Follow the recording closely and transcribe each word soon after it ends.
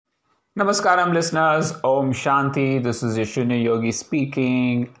Namaskaram listeners, Om Shanti. This is Yashuna Yogi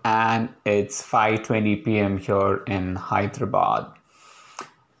speaking and it's 5:20 p.m. here in Hyderabad.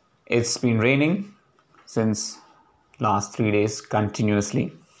 It's been raining since last 3 days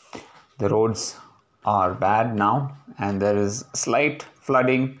continuously. The roads are bad now and there is slight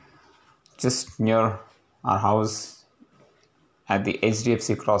flooding just near our house at the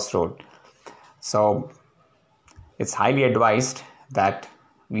HDFC Crossroad. So it's highly advised that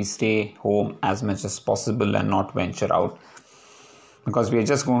we stay home as much as possible and not venture out, because we are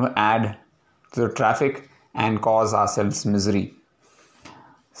just going to add to the traffic and cause ourselves misery.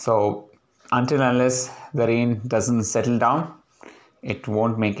 So until unless the rain doesn't settle down, it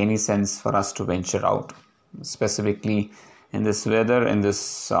won't make any sense for us to venture out, specifically in this weather, in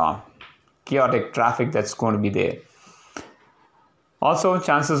this chaotic traffic that's going to be there. Also,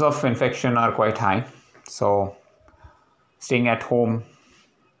 chances of infection are quite high. So staying at home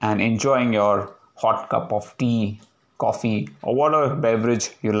and enjoying your hot cup of tea, coffee, or whatever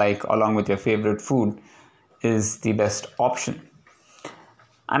beverage you like along with your favorite food is the best option.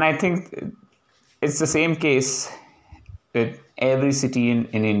 And I think it's the same case with every city in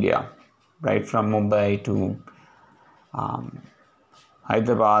India, right from Mumbai to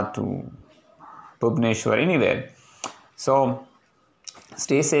Hyderabad to Bhubaneswar, anywhere. So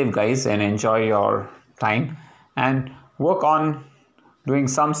stay safe, guys, and enjoy your time and work on doing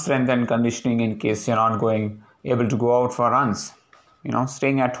some strength and conditioning in case you're not able to go out for runs.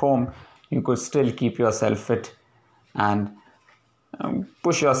 Staying at home, you could still keep yourself fit and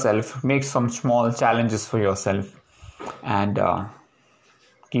push yourself, make some small challenges for yourself and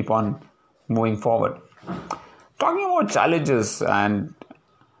keep on moving forward. Talking about challenges, and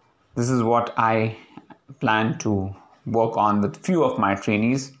this is what I plan to work on with few of my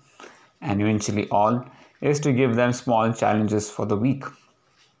trainees and eventually all, is to give them small challenges for the week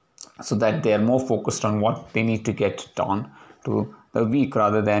so that they are more focused on what they need to get done to the week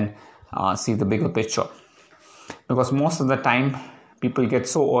rather than see the bigger picture. Because most of the time, people get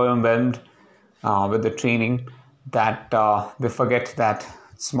so overwhelmed with the training that they forget that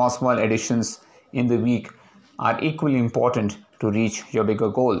small additions in the week are equally important to reach your bigger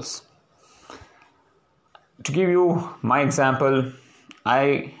goals. To give you my example,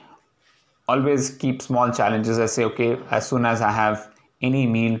 I always keep small challenges. I say, okay, as soon as I have any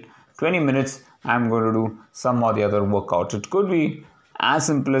meal, 20 minutes, I'm going to do some or the other workout. It could be as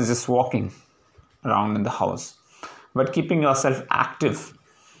simple as just walking around in the house. But keeping yourself active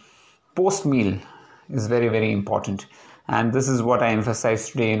post-meal is very, very important. And this is what I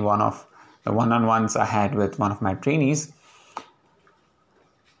emphasized today in one of the one-on-ones I had with one of my trainees.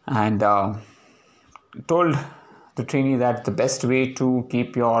 And told the trainee that the best way to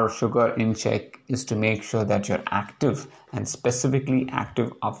keep your sugar in check is to make sure that you're active, and specifically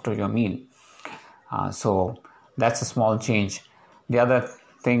active after your meal. So that's a small change. The other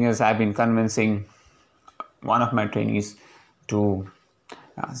thing is, I've been convincing one of my trainees to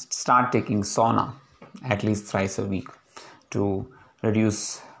start taking sauna at least thrice a week to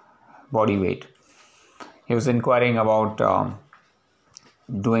reduce body weight. He was inquiring about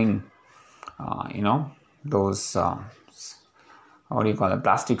doing those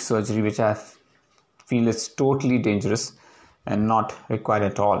plastic surgery, which I feel is totally dangerous and not required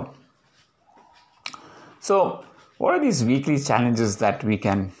at all. So what are these weekly challenges that we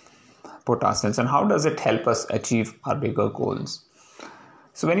can put ourselves, and how does it help us achieve our bigger goals?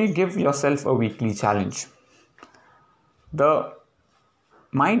 So when you give yourself a weekly challenge, the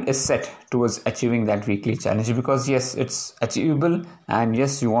mind is set towards achieving that weekly challenge, because yes, it's achievable and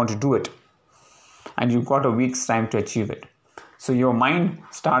yes, you want to do it. And you've got a week's time to achieve it. So your mind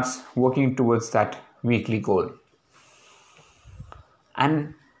starts working towards that weekly goal.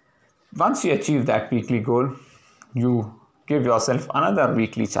 And once you achieve that weekly goal, you give yourself another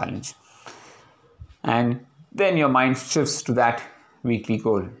weekly challenge. And then your mind shifts to that weekly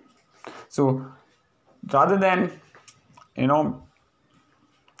goal. So rather than,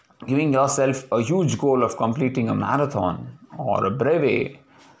 giving yourself a huge goal of completing a marathon or a brevet,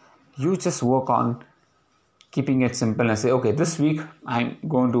 you just work on keeping it simple and say, okay, this week I'm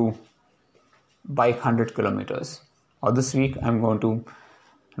going to bike 100 kilometers, or this week I'm going to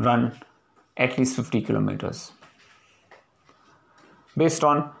run at least 50 kilometers based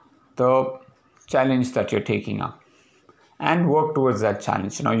on the challenge that you're taking up, and work towards that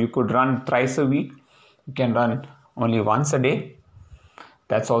challenge. You could run thrice a week. You can run only once a day.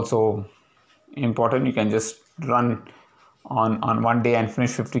 That's also important. You can just run on one day and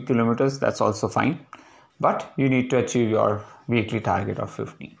finish 50 kilometers. That's also fine. But you need to achieve your weekly target of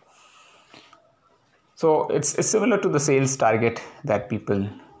 50. So it's similar to the sales target that people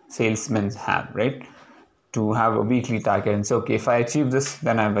salesmen have, right? To have a weekly target and say, okay, if I achieve this,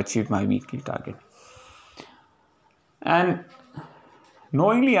 then I've achieved my weekly target. And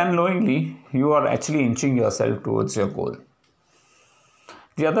knowingly, unknowingly, you are actually inching yourself towards your goal.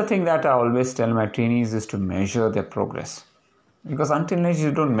 The other thing that I always tell my trainees is to measure their progress. Because until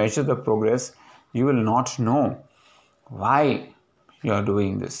you don't measure the progress, you will not know why you are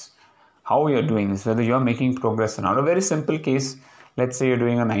doing this, how you are doing this, whether you are making progress or not. A very simple case, let's say you're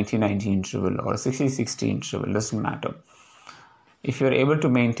doing a 90-90 interval or a 60-60 interval, doesn't matter. If you're able to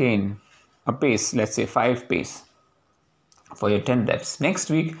maintain a pace, let's say 5 pace for your 10 reps, next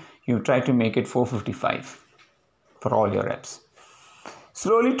week you try to make it 455 for all your reps.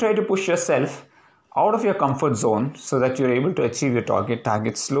 Slowly try to push yourself out of your comfort zone so that you're able to achieve your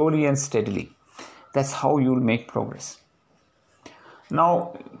target slowly and steadily. That's how you'll make progress.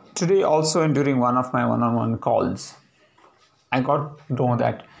 Now, today also and during one of my one-on-one calls, I got to know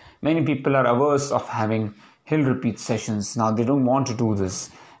that many people are averse of having hill repeat sessions. Now, they don't want to do this.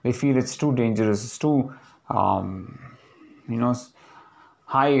 They feel it's too dangerous. It's too,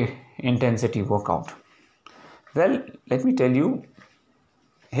 high intensity workout. Well, let me tell you,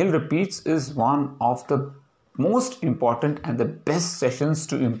 hill repeats is one of the most important and the best sessions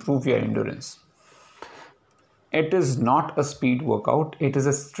to improve your endurance. It is not a speed workout. It is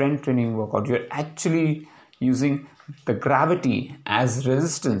a strength training workout. You're actually using the gravity as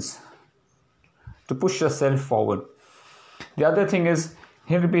resistance to push yourself forward. The other thing is,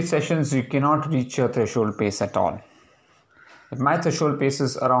 hill repeat sessions, you cannot reach your threshold pace at all. If my threshold pace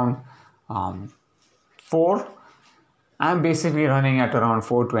is around 4, I'm basically running at around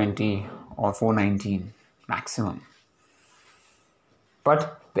 420 or 419 maximum.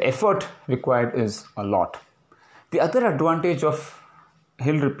 But the effort required is a lot. The other advantage of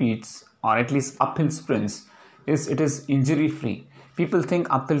hill repeats, or at least uphill sprints, is it is injury free. People think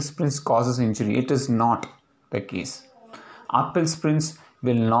uphill sprints causes injury. It is not the case. Uphill sprints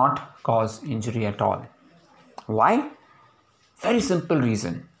will not cause injury at all. Why? Very simple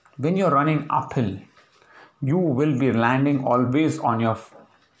reason. When you're running uphill, you will be landing always on your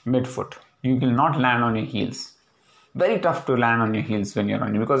midfoot. You will not land on your heels. Very tough to land on your heels when you're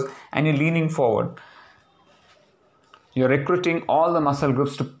running and you're leaning forward. You're recruiting all the muscle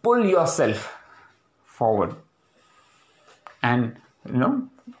groups to pull yourself forward and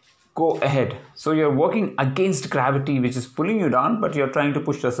go ahead. So you're working against gravity, which is pulling you down, but you're trying to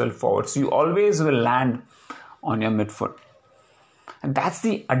push yourself forward. So you always will land on your midfoot. And that's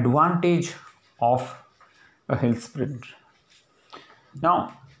the advantage of a hill sprint.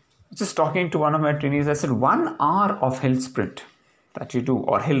 Now, just talking to one of my trainees, I said 1 hour of hill sprint that you do,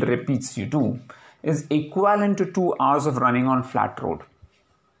 or hill repeats you do, is equivalent to 2 hours of running on flat road.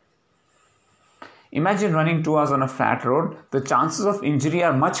 Imagine running 2 hours on a flat road. The chances of injury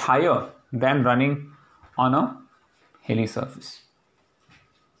are much higher than running on a hilly surface.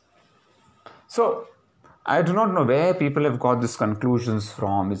 So, I do not know where people have got these conclusions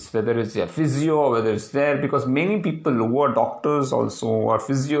from. It's whether it's their physio or whether it's there, because many people who are doctors also, or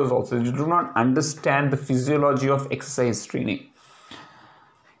physios also, they do not understand the physiology of exercise training.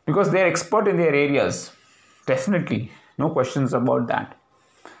 Because they are expert in their areas. Definitely, no questions about that.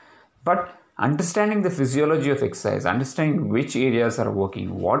 But understanding the physiology of exercise, understanding which areas are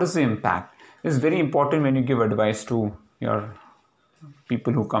working, what is the impact, is very important when you give advice to your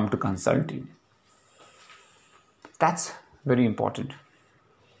people who come to consult you. That's very important.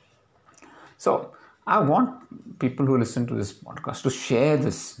 So I want people who listen to this podcast to share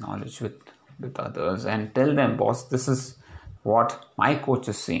this knowledge with others and tell them, boss, this is what my coach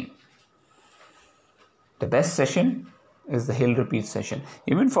is saying. The best session is the hill repeat session.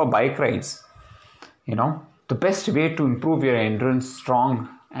 Even for bike rides, the best way to improve your endurance strong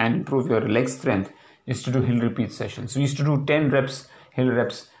and improve your leg strength is to do hill repeat sessions. We used to do 10 reps, hill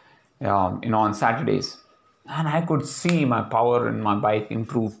reps, on Saturdays. And I could see my power in my bike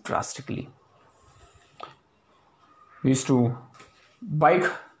improve drastically. We used to bike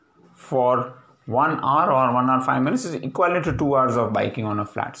for 1 hour or 1 hour 5 minutes is equivalent to 2 hours of biking on a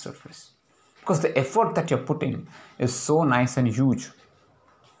flat surface. Because the effort that you're putting is so nice and huge.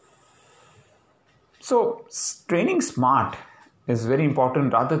 So training smart is very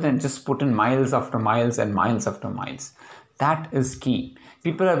important rather than just put in miles after miles and miles after miles. That is key.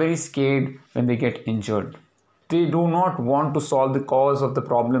 People are very scared when they get injured. They do not want to solve the cause of the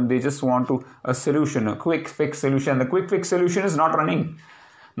problem. They just want a solution, a quick fix solution. The quick fix solution is not running,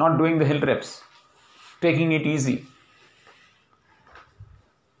 not doing the hill reps, taking it easy.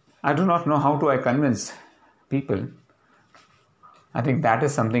 I do not know how I convince people. I think that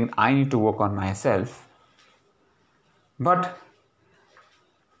is something I need to work on myself. But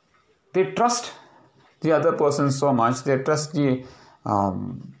They trust the other person so much, they trust the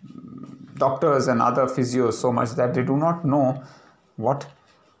doctors and other physios so much that they do not know what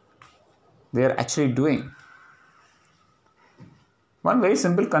they are actually doing. One very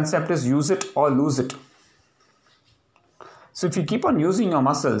simple concept is use it or lose it. So if you keep on using your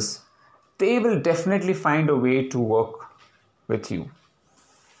muscles, they will definitely find a way to work with you.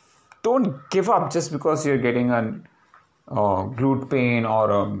 Don't give up just because you're getting a glute pain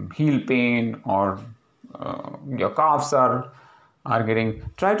or a heel pain or your calves are getting.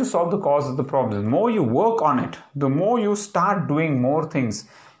 Try to solve the cause of the problem. The more you work on it, the more you start doing more things,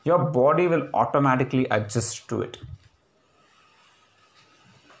 your body will automatically adjust to it.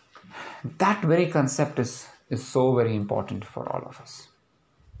 That very concept is so very important for all of us.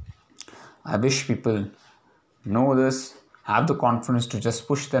 I wish people know this, have the confidence to just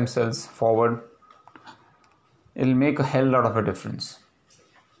push themselves forward. It'll make a hell lot of a difference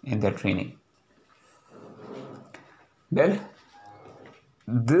in their training. Well,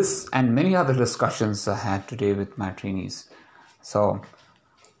 this and many other discussions I had today with my trainees. So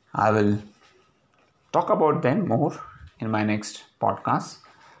I will talk about them more in my next podcast.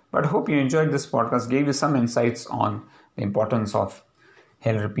 But I hope you enjoyed this podcast, gave you some insights on the importance of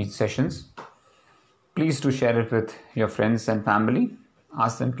hill repeat sessions. Please do share it with your friends and family.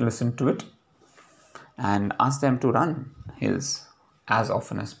 Ask them to listen to it and ask them to run hills as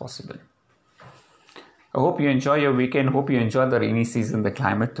often as possible. I hope you enjoy your weekend. Hope you enjoy the rainy season, the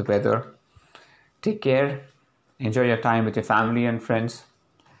climate, the weather. Take care. Enjoy your time with your family and friends.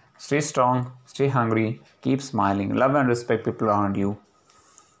 Stay strong, stay hungry, keep smiling, love and respect people around you.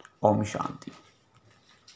 Om Shanti.